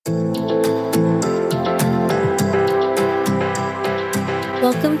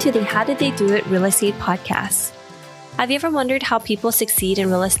Welcome to the How Did They Do It Real Estate Podcast. Have you ever wondered how people succeed in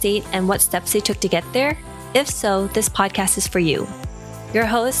real estate and what steps they took to get there? If so, this podcast is for you. Your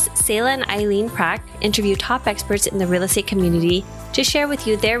hosts, Sayla and Eileen Prack, interview top experts in the real estate community to share with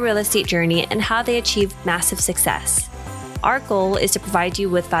you their real estate journey and how they achieved massive success. Our goal is to provide you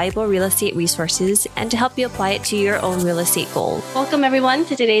with valuable real estate resources and to help you apply it to your own real estate goal. Welcome, everyone,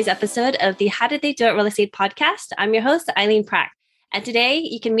 to today's episode of the How Did They Do It Real Estate Podcast. I'm your host, Eileen Prack. And today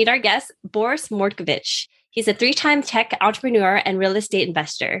you can meet our guest, Boris Mordkovich. He's a 3-time tech entrepreneur and real estate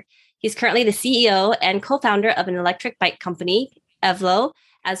investor. He's currently the CEO and co-founder of an electric bike company, Evlo,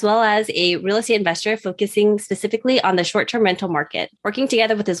 as well as a real estate investor focusing specifically on the short-term rental market. Working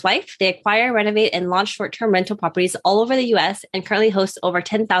together with his wife, they acquire, renovate, and launch short-term rental properties all over the U.S. and currently host over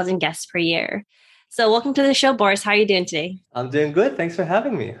 10,000 guests per year. So welcome to the show, Boris. How are you doing today? I'm doing good. Thanks for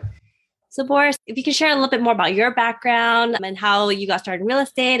having me. So Boris, if you can share a little bit more about your background and how you got started in real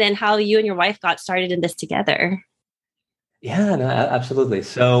estate and how you and your wife got started in this together. Yeah, no, absolutely.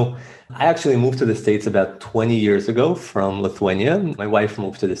 So I actually moved to the States about 20 years ago from Lithuania. My wife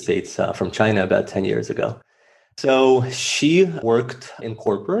moved to the States from China about 10 years ago. So she worked in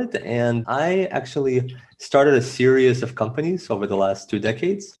corporate, and I actually started a series of companies over the last 2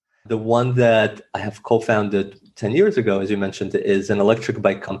 decades. The one that I have co-founded 10 years ago, as you mentioned, is an electric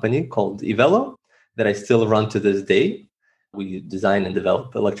bike company called Evlo that I still run to this day. We design and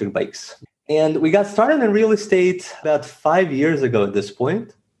develop electric bikes. And we got started in real estate about 5 years ago at this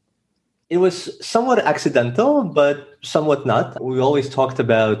point. It was somewhat accidental, but somewhat not. We always talked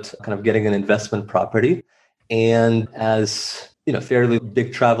about kind of getting an investment property. And as fairly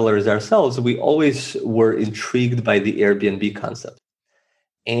big travelers ourselves, we always were intrigued by the Airbnb concept.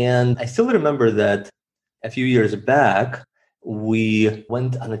 And I still remember that a few years back, we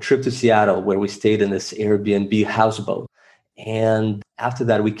went on a trip to Seattle where we stayed in this Airbnb houseboat. And after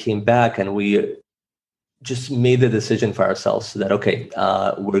that, we came back and we just made the decision for ourselves that,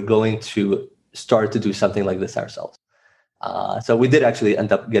 we're going to start to do something like this ourselves. So we did actually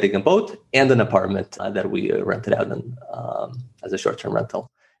end up getting a boat and an apartment that we rented out as a short-term rental.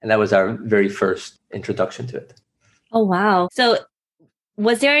 And that was our very first introduction to it. Oh, wow. So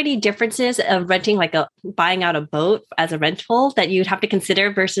was there any differences of renting, buying out a boat as a rental that you'd have to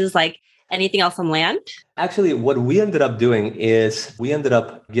consider versus anything else on land? Actually, what we ended up doing is we ended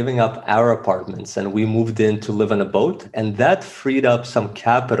up giving up our apartments and we moved in to live on a boat. And that freed up some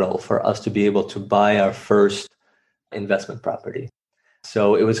capital for us to be able to buy our first investment property.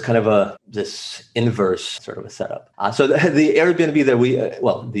 So it was kind of this inverse sort of a setup. So the Airbnb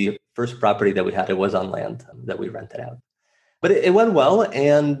that the first property that we had, it was on land that we rented out. But it went well.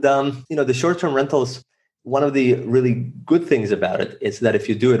 And, the short-term rentals, one of the really good things about it is that if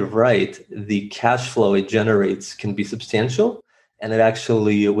you do it right, the cash flow it generates can be substantial. And it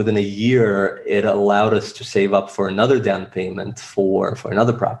actually, within a year, it allowed us to save up for another down payment for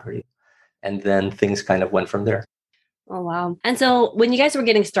another property. And then things kind of went from there. Oh, wow. And so when you guys were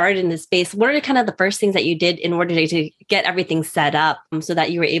getting started in this space, what are kind of the first things that you did in order to get everything set up so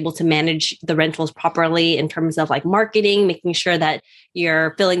that you were able to manage the rentals properly in terms of marketing, making sure that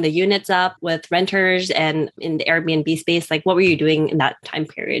you're filling the units up with renters and in the Airbnb space? What were you doing in that time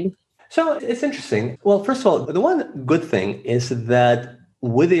period? So it's interesting. Well, first of all, the one good thing is that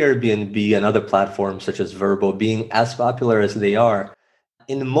with Airbnb and other platforms such as Vrbo being as popular as they are,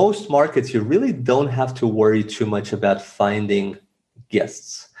 in most markets, you really don't have to worry too much about finding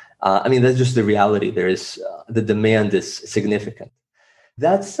guests. That's just the reality. The demand is significant.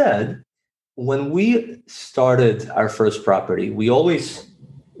 That said, when we started our first property, we always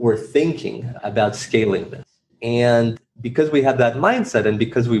were thinking about scaling this. And because we had that mindset and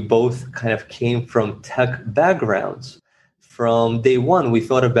because we both kind of came from tech backgrounds, from day one, we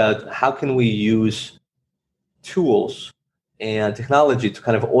thought about how can we use tools and technology to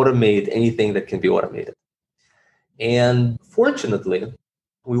kind of automate anything that can be automated. And fortunately,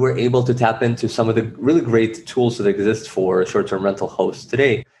 we were able to tap into some of the really great tools that exist for short-term rental hosts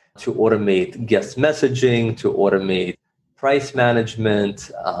today to automate guest messaging, to automate price management,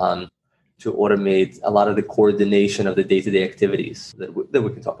 to automate a lot of the coordination of the day-to-day activities that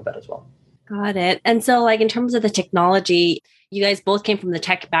we can talk about as well. Got it. And so in terms of the technology, you guys both came from the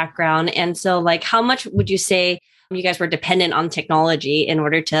tech background. And so how much would you say you guys were dependent on technology in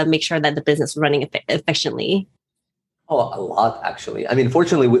order to make sure that the business was running efficiently? Oh, a lot, actually.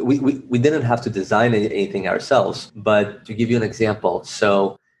 Fortunately, we didn't have to design anything ourselves. But to give you an example,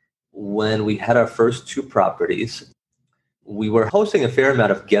 so when we had our first 2 properties, we were hosting a fair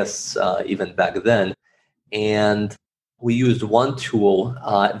amount of guests even back then. And we used one tool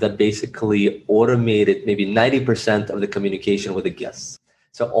that basically automated maybe 90% of the communication with the guests.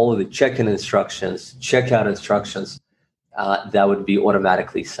 So all of the check-in instructions, check-out instructions, that would be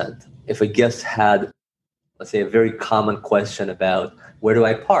automatically sent. If a guest had, let's say, a very common question about where do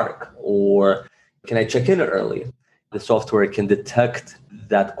I park or can I check in early, the software can detect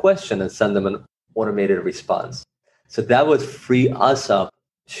that question and send them an automated response. So that would free us up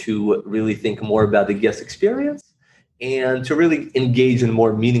to really think more about the guest experience and to really engage in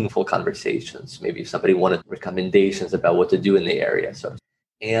more meaningful conversations. Maybe if somebody wanted recommendations about what to do in the area.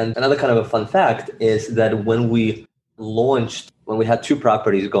 And another kind of a fun fact is that when we had 2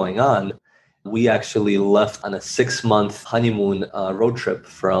 properties going on, we actually left on a 6-month honeymoon road trip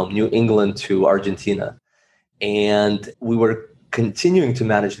from New England to Argentina. And we were continuing to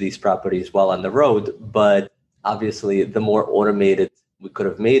manage these properties while on the road, but obviously the more automated we could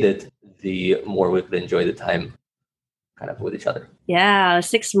have made it, the more we could enjoy the time kind of with each other. Yeah,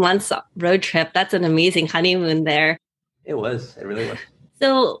 6 months road trip. That's an amazing honeymoon there. It really was.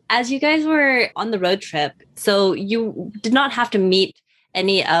 So as you guys were on the road trip, so you did not have to meet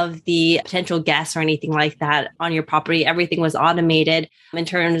any of the potential guests or anything like that on your property. Everything was automated in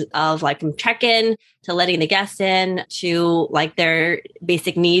terms of like from check-in to letting the guests in to like their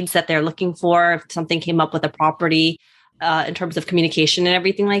basic needs that they're looking for. If something came up with a property in terms of communication and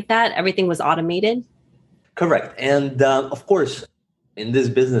everything like that, everything was automated. Correct. And of course, in this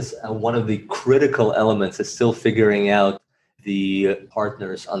business, one of the critical elements is still figuring out the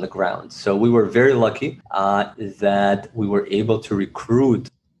partners on the ground. So we were very lucky that we were able to recruit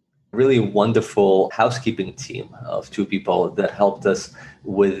a really wonderful housekeeping team of 2 people that helped us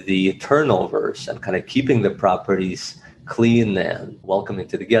with the turnovers and kind of keeping the properties clean and welcoming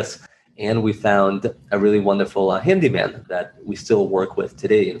to the guests. And we found a really wonderful handyman that we still work with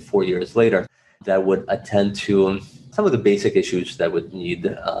today and 4 years later that would attend to some of the basic issues that would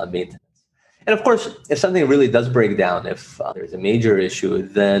need maintenance. And of course, if something really does break down, if there's a major issue,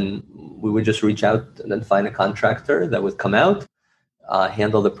 then we would just reach out and then find a contractor that would come out,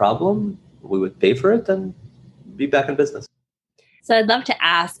 handle the problem. We would pay for it and be back in business. So I'd love to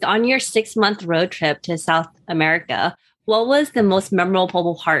ask, on your 6-month road trip to South America, what was the most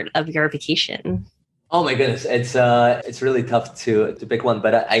memorable part of your vacation? Oh my goodness, it's really tough to pick one,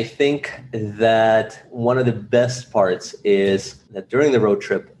 but I think that one of the best parts is that during the road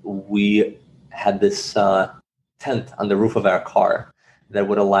trip, we had this tent on the roof of our car that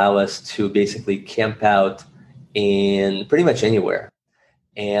would allow us to basically camp out in pretty much anywhere.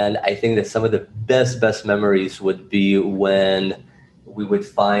 And I think that some of the best memories would be when we would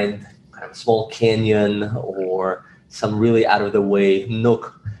find kind of a small canyon or some really out of the way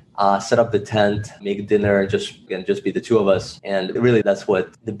nook, set up the tent, make dinner, just be the 2 of us. And really that's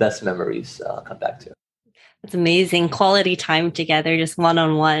what the best memories come back to. It's amazing. Quality time together, just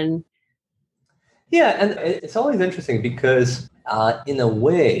one-on-one. Yeah, and it's always interesting because in a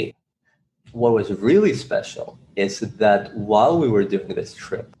way, what was really special is that while we were doing this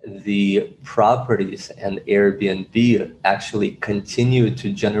trip, the properties and Airbnb actually continued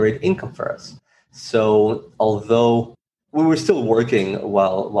to generate income for us. So although we were still working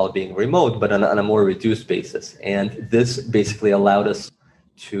while being remote, but on a more reduced basis, and this basically allowed us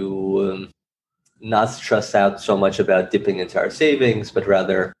to not stress out so much about dipping into our savings, but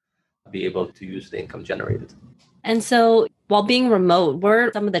rather be able to use the income generated. And so while being remote, what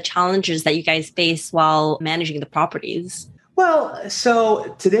are some of the challenges that you guys face while managing the properties? Well,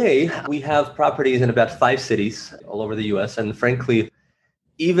 so today we have properties in about 5 cities all over the US. And frankly,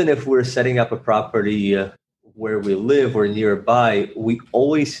 even if we're setting up a property where we live or nearby, we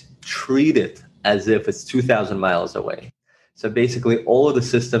always treat it as if it's 2,000 miles away. So basically all of the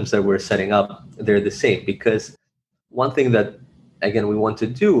systems that we're setting up, they're the same, because one thing that again, we want to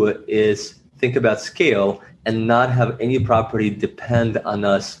do is think about scale and not have any property depend on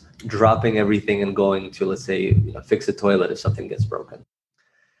us dropping everything and going to, let's say, fix a toilet if something gets broken.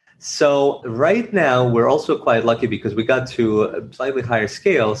 So right now, we're also quite lucky because we got to a slightly higher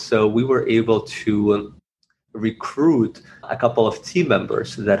scale. So we were able to recruit a couple of team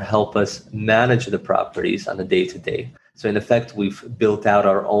members that help us manage the properties on a day-to-day. So in effect, we've built out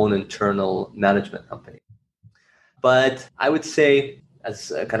our own internal management company. But I would say,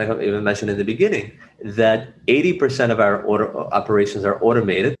 as I kind of even mentioned in the beginning, that 80% of our operations are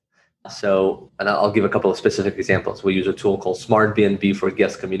automated. So, and I'll give a couple of specific examples. We use a tool called SmartBnB for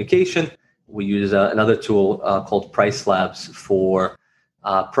guest communication. We use another tool called Price Labs for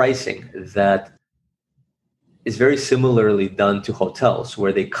pricing that is very similarly done to hotels,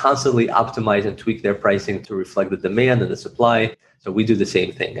 where they constantly optimize and tweak their pricing to reflect the demand and the supply. So we do the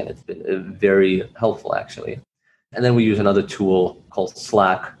same thing, and it's been very helpful, actually. And then we use another tool called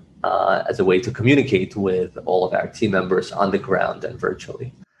Slack as a way to communicate with all of our team members on the ground and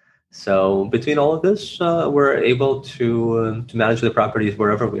virtually. So between all of this, we're able to manage the properties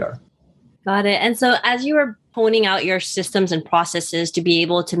wherever we are. Got it. And so as you were honing out your systems and processes to be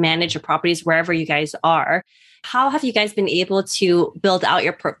able to manage your properties wherever you guys are, how have you guys been able to build out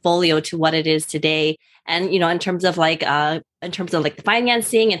your portfolio to what it is today? And, in terms of the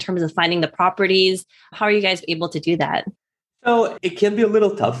financing, in terms of finding the properties, how are you guys able to do that? So it can be a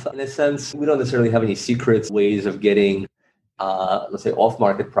little tough in a sense. We don't necessarily have any secret ways of getting, let's say,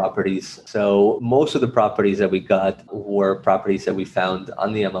 off-market properties. So most of the properties that we got were properties that we found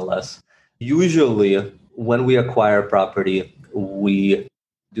on the MLS. Usually, when we acquire a property, we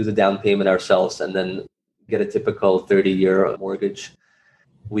do the down payment ourselves and then get a typical 30-year mortgage.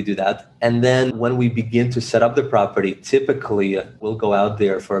 We do that. And then when we begin to set up the property, typically we'll go out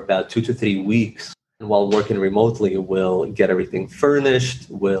there for about 2 to 3 weeks. And while working remotely, we'll get everything furnished.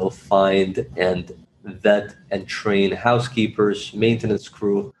 We'll find and vet and train housekeepers, maintenance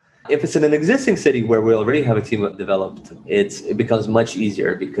crew. If it's in an existing city where we already have a team developed, it becomes much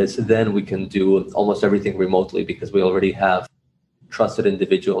easier because then we can do almost everything remotely because we already have trusted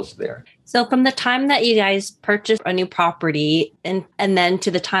individuals there. So from the time that you guys purchase a new property and then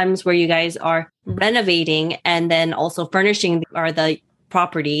to the times where you guys are renovating and then also furnishing the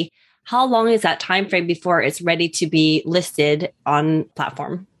property, how long is that time frame before it's ready to be listed on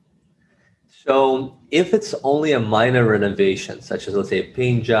platform? So if it's only a minor renovation, such as, let's say, a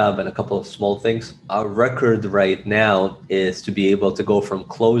paint job and a couple of small things, our record right now is to be able to go from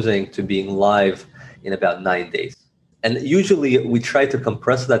closing to being live in about 9 days. And usually we try to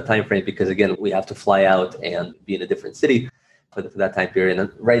compress that time frame because, again, we have to fly out and be in a different city for that time period.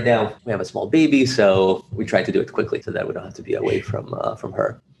 And right now we have a small baby, so we try to do it quickly so that we don't have to be away from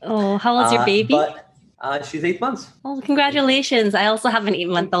her. Oh, how old's your baby? She's 8 months. Oh, congratulations. I also have an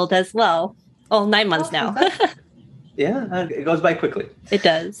 8-month-old as well. Oh, 9 months now. Yeah, it goes by quickly. It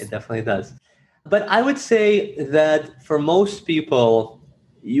does. It definitely does. But I would say that for most people,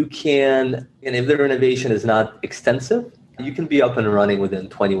 you can, and if the renovation is not extensive, you can be up and running within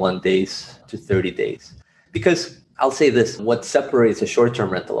 21 days to 30 days. Because I'll say this, what separates a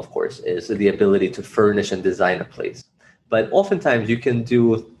short-term rental, of course, is the ability to furnish and design a place. But oftentimes you can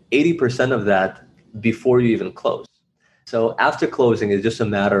do 80% of that before you even close. So after closing, it's just a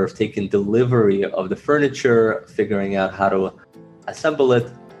matter of taking delivery of the furniture, figuring out how to assemble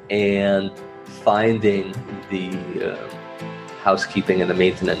it, and finding the housekeeping and the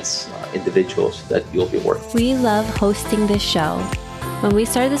maintenance individuals that you'll be working with. We love hosting this show. When we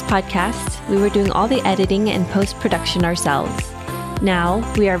started this podcast, we were doing all the editing and post-production ourselves. Now,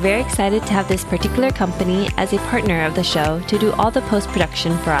 we are very excited to have this particular company as a partner of the show to do all the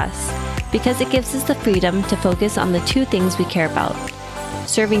post-production for us, because it gives us the freedom to focus on the two things we care about: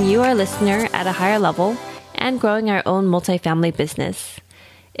 serving you, our listener, at a higher level, and growing our own multifamily business.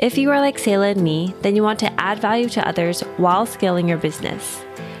 If you are like Sayla and me, then you want to add value to others while scaling your business.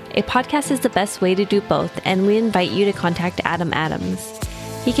 A podcast is the best way to do both, and we invite you to contact Adam Adams.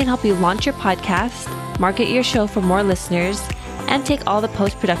 He can help you launch your podcast, market your show for more listeners, and take all the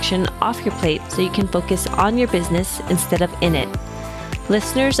post-production off your plate so you can focus on your business instead of in it.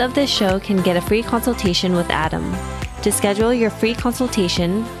 Listeners of this show can get a free consultation with Adam. To schedule your free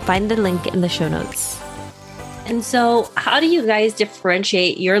consultation, find the link in the show notes. And so how do you guys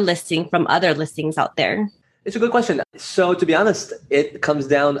differentiate your listing from other listings out there? It's a good question. So to be honest, it comes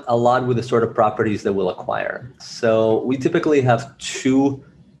down a lot with the sort of properties that we'll acquire. So we typically have two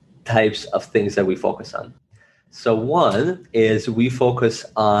types of things that we focus on. So one is we focus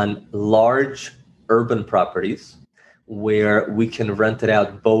on large urban properties where we can rent it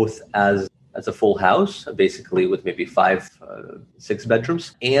out both as a full house, basically with maybe 5-6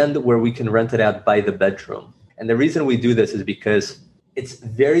 bedrooms, and where we can rent it out by the bedroom. And the reason we do this is because it's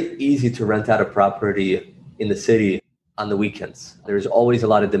very easy to rent out a property in the city on the weekends. There's always a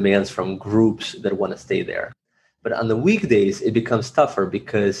lot of demands from groups that want to stay there. But on the weekdays, it becomes tougher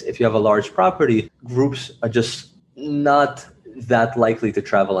because if you have a large property, groups are just not that likely to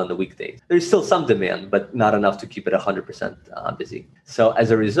travel on the weekdays. There's still some demand, but not enough to keep it 100% busy. So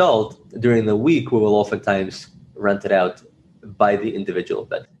as a result, during the week, we will oftentimes rent it out by the individual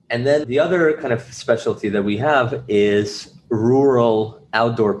bed. And then the other kind of specialty that we have is rural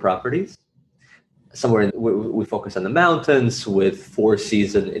outdoor properties. Somewhere we focus on the mountains with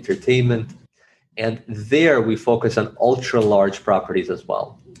 4-season entertainment. And there we focus on ultra large properties as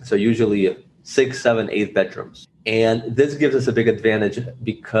well. So usually 6, 7, 8 bedrooms. And this gives us a big advantage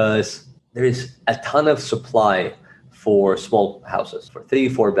because there is a ton of supply for small houses, for 3,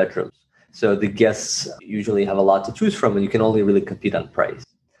 4 bedrooms. So the guests usually have a lot to choose from, and you can only really compete on price.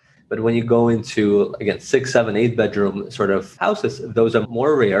 But when you go into, again, 6, 7, 8 bedroom sort of houses, those are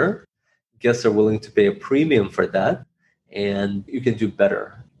more rare. Guests are willing to pay a premium for that, and you can do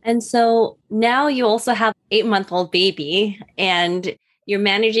better. And so now you also have 8-month-old baby, and you're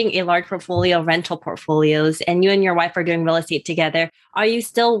managing a large portfolio of rental portfolios, and you and your wife are doing real estate together. Are you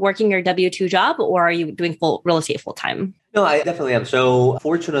still working your W-2 job, or are you doing real estate full time? No, I definitely am. So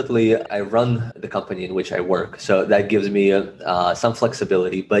fortunately, I run the company in which I work. So that gives me some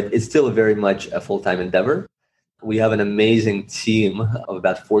flexibility, but it's still very much a full-time endeavor. We have an amazing team of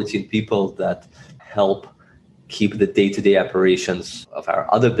about 14 people that help keep the day-to-day operations of our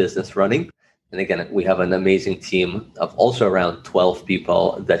other business running. And again, we have an amazing team of also around 12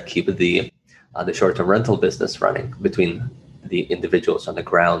 people that keep the short-term rental business running between the individuals on the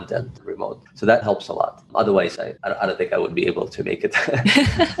ground and remote. So that helps a lot. Otherwise, I don't think I would be able to make it.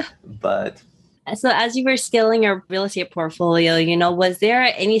 But so as you were scaling your real estate portfolio, was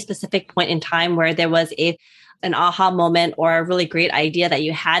there any specific point in time where there was an aha moment or a really great idea that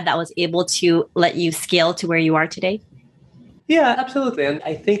you had that was able to let you scale to where you are today? Yeah, absolutely. And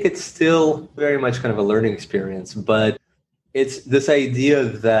I think it's still very much kind of a learning experience, but it's this idea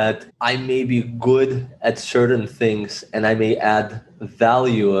that I may be good at certain things and I may add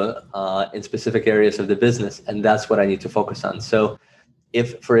value in specific areas of the business. And that's what I need to focus on. So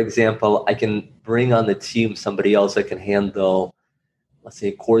if, for example, I can bring on the team somebody else that can handle, let's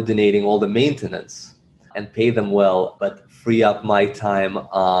say, coordinating all the maintenance and pay them well, but free up my time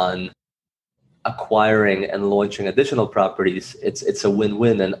on acquiring and launching additional properties, it's a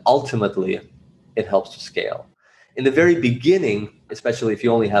win-win. And ultimately, it helps to scale. In the very beginning, especially if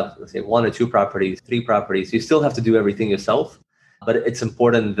you only have, let's say, 1 or 2 properties, 3 properties, you still have to do everything yourself. But it's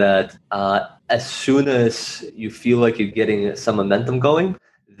important that as soon as you feel like you're getting some momentum going,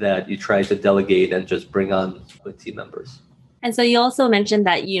 that you try to delegate and just bring on good team members. And so you also mentioned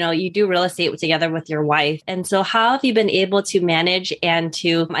that, you do real estate together with your wife. And so how have you been able to manage and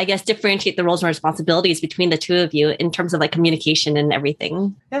to, I guess, differentiate the roles and responsibilities between the two of you in terms of like communication and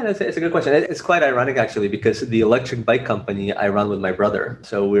everything? Yeah, it's a good question. It's quite ironic, actually, because the electric bike company I run with my brother.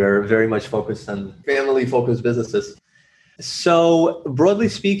 So we're very much focused on family-focused businesses. So broadly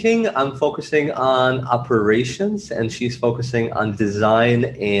speaking, I'm focusing on operations and she's focusing on design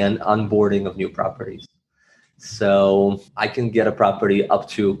and onboarding of new properties. So I can get a property up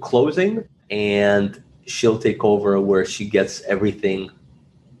to closing and she'll take over where she gets everything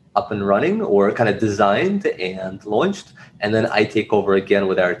up and running or kind of designed and launched. And then I take over again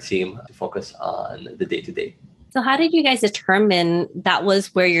with our team to focus on the day-to-day. So how did you guys determine that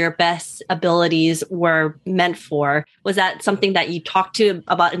was where your best abilities were meant for? Was that something that you talked to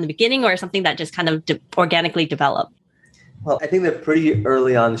about in the beginning or something that just kind of organically developed? Well, I think that pretty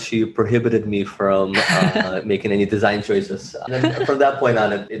early on, she prohibited me from making any design choices. And then from that point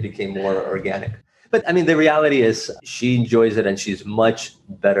on, it became more organic. But I mean, the reality is she enjoys it and she's much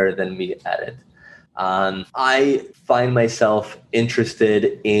better than me at it. I find myself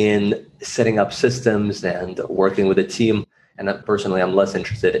interested in setting up systems and working with a team. And personally, I'm less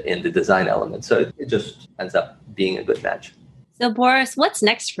interested in the design element. So it just ends up being a good match. So Boris, what's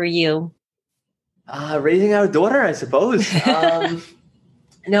next for you? Raising our daughter, I suppose.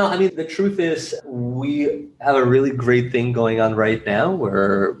 No, I mean, the truth is we have a really great thing going on right now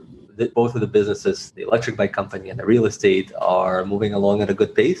where both of the businesses, the electric bike company and the real estate, are moving along at a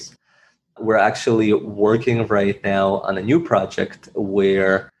good pace. We're actually working right now on a new project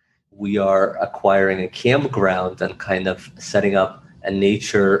where we are acquiring a campground and kind of setting up a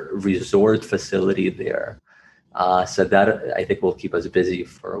nature resort facility there. So that I think will keep us busy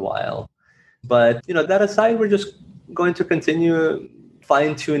for a while. But, that aside, we're just going to continue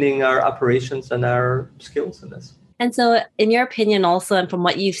fine-tuning our operations and our skills in this. And so in your opinion also, and from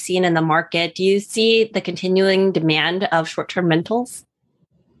what you've seen in the market, do you see the continuing demand of short-term rentals?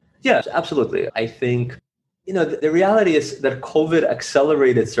 Yes, absolutely. I think, the reality is that COVID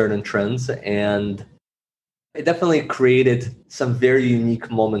accelerated certain trends and it definitely created some very unique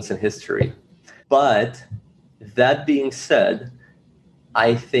moments in history. But that being said,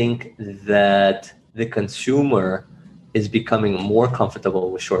 I think that the consumer is becoming more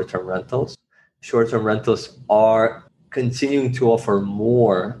comfortable with short-term rentals. Short-term rentals are continuing to offer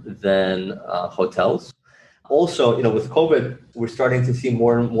more than hotels. Also, with COVID, we're starting to see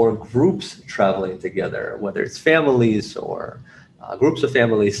more and more groups traveling together, whether it's families or groups of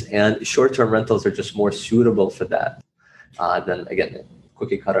families, and short-term rentals are just more suitable for that than, again,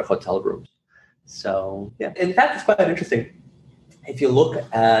 cookie-cutter hotel rooms. So, yeah, in fact, it's quite interesting. If you look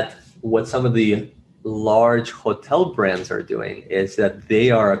at what some of the large hotel brands are doing, is that they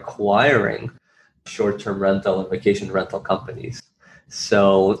are acquiring short-term rental and vacation rental companies.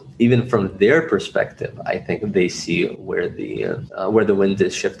 So even from their perspective, I think they see where the wind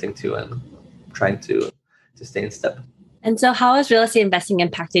is shifting to and trying to stay in step. And so how has real estate investing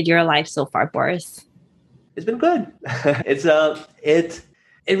impacted your life so far, Boris? It's been good.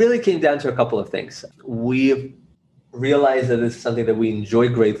 It really came down to a couple of things. We realized that this is something that we enjoy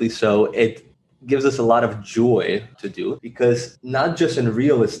greatly, so it gives us a lot of joy to do, because not just in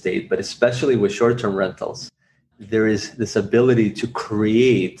real estate, but especially with short-term rentals, there is this ability to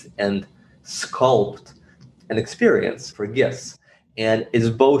create and sculpt an experience for guests. And it's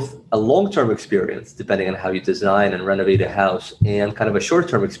both a long-term experience, depending on how you design and renovate a house, and kind of a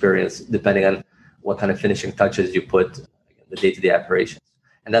short-term experience, depending on what kind of finishing touches you put in the day-to-day operations.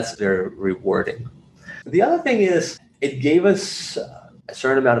 And that's very rewarding. The other thing is it gave us a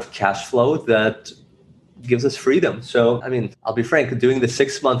certain amount of cash flow that gives us freedom. So, I mean, I'll be frank, doing the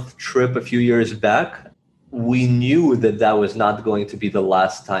 6-month trip a few years back, we knew that that was not going to be the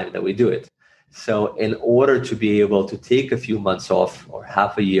last time that we do it. So in order to be able to take a few months off, or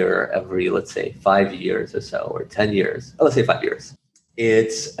half a year every, let's say, 5 years or so, or 10 years, let's say 5 years,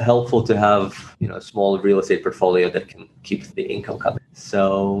 it's helpful to have, a small real estate portfolio that can keep the income coming.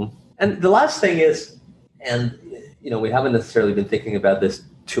 So, and the last thing is, and we haven't necessarily been thinking about this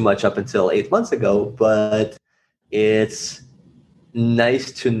too much up until 8 months ago, but it's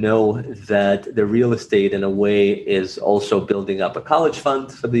nice to know that the real estate in a way is also building up a college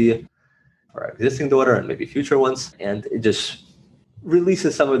fund for our existing daughter and maybe future ones. And it just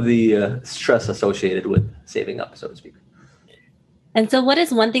releases some of the stress associated with saving up, so to speak. And so what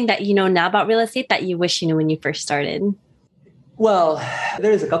is one thing that you know now about real estate that you wish you knew when you first started? Well,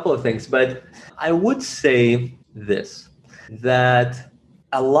 there's a couple of things, but I would say this, that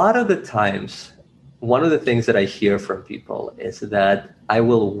a lot of the times, one of the things that I hear from people is that I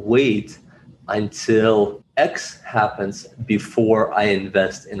will wait until X happens before I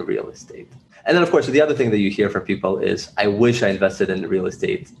invest in real estate. And then, of course, the other thing that you hear from people is, I wish I invested in real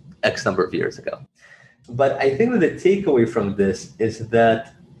estate X number of years ago. But I think that the takeaway from this is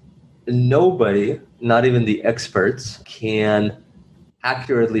that nobody, not even the experts, can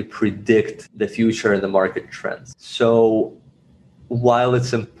accurately predict the future and the market trends. So while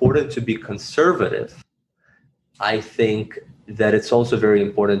it's important to be conservative, I think that it's also very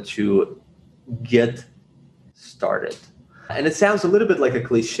important to get started. And it sounds a little bit like a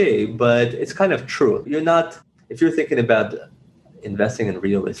cliche, but it's kind of true. If you're thinking about investing in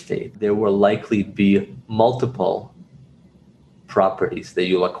real estate, there will likely be multiple properties that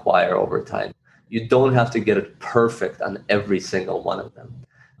you'll acquire over time. You don't have to get it perfect on every single one of them.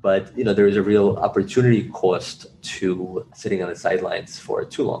 But there is a real opportunity cost to sitting on the sidelines for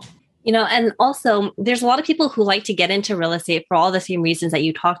too long. And also there's a lot of people who like to get into real estate for all the same reasons that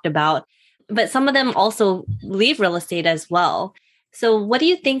you talked about, but some of them also leave real estate as well. So what do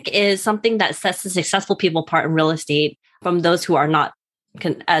you think is something that sets the successful people apart in real estate from those who are not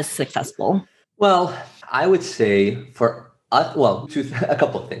as successful? Well, I would say for us, a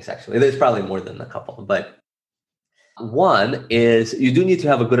couple of things, actually. There's probably more than a couple, but one is you do need to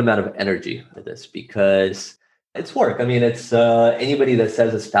have a good amount of energy for this, because it's work. I mean, it's anybody that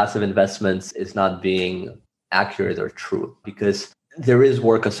says it's passive investments is not being accurate or true, because there is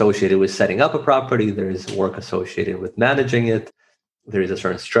work associated with setting up a property. There is work associated with managing it. There is a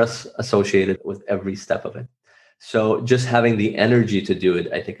certain stress associated with every step of it. So just having the energy to do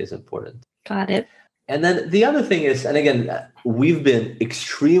it, I think, is important. Got it. And then the other thing is, and again, we've been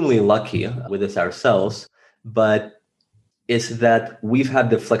extremely lucky with this ourselves, but is that we've had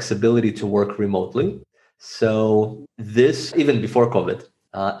the flexibility to work remotely. So this, even before COVID,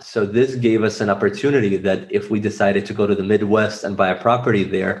 so this gave us an opportunity that if we decided to go to the Midwest and buy a property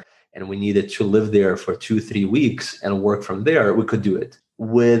there, and we needed to live there for 2-3 weeks and work from there, we could do it.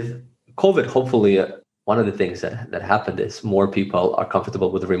 With COVID, hopefully, one of the things that happened is more people are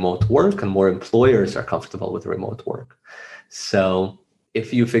comfortable with remote work and more employers are comfortable with remote work. So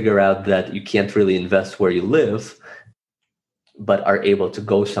if you figure out that you can't really invest where you live, but are able to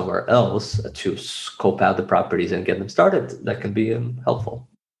go somewhere else to scope out the properties and get them started, that can be helpful.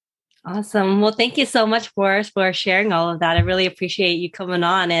 Awesome. Well, thank you so much, Boris, for sharing all of that. I really appreciate you coming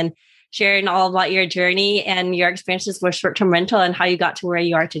on and sharing all about your journey and your experiences with short-term rental and how you got to where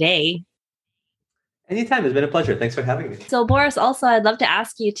you are today. Anytime. It's been a pleasure. Thanks for having me. So, Boris, also, I'd love to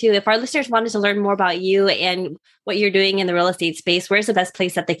ask you too, if our listeners wanted to learn more about you and what you're doing in the real estate space, where's the best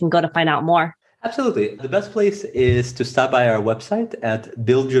place that they can go to find out more? Absolutely. The best place is to stop by our website at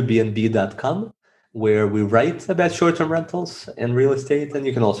buildyourbnb.com, where we write about short-term rentals and real estate, and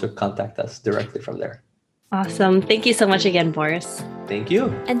you can also contact us directly from there. Awesome. Thank you so much again, Boris. Thank you.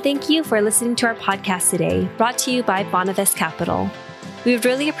 And thank you for listening to our podcast today, brought to you by Bonavest Capital. We would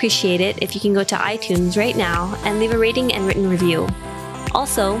really appreciate it if you can go to iTunes right now and leave a rating and written review.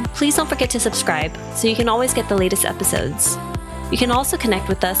 Also, please don't forget to subscribe so you can always get the latest episodes. You can also connect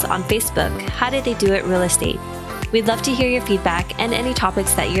with us on Facebook, How Did They Do It Real Estate. We'd love to hear your feedback and any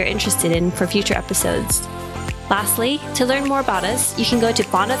topics that you're interested in for future episodes. Lastly, to learn more about us, you can go to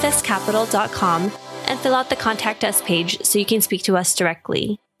bonavestcapital.com and fill out the Contact Us page so you can speak to us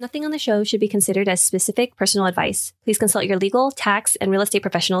directly. Nothing on the show should be considered as specific personal advice. Please consult your legal, tax, and real estate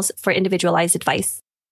professionals for individualized advice.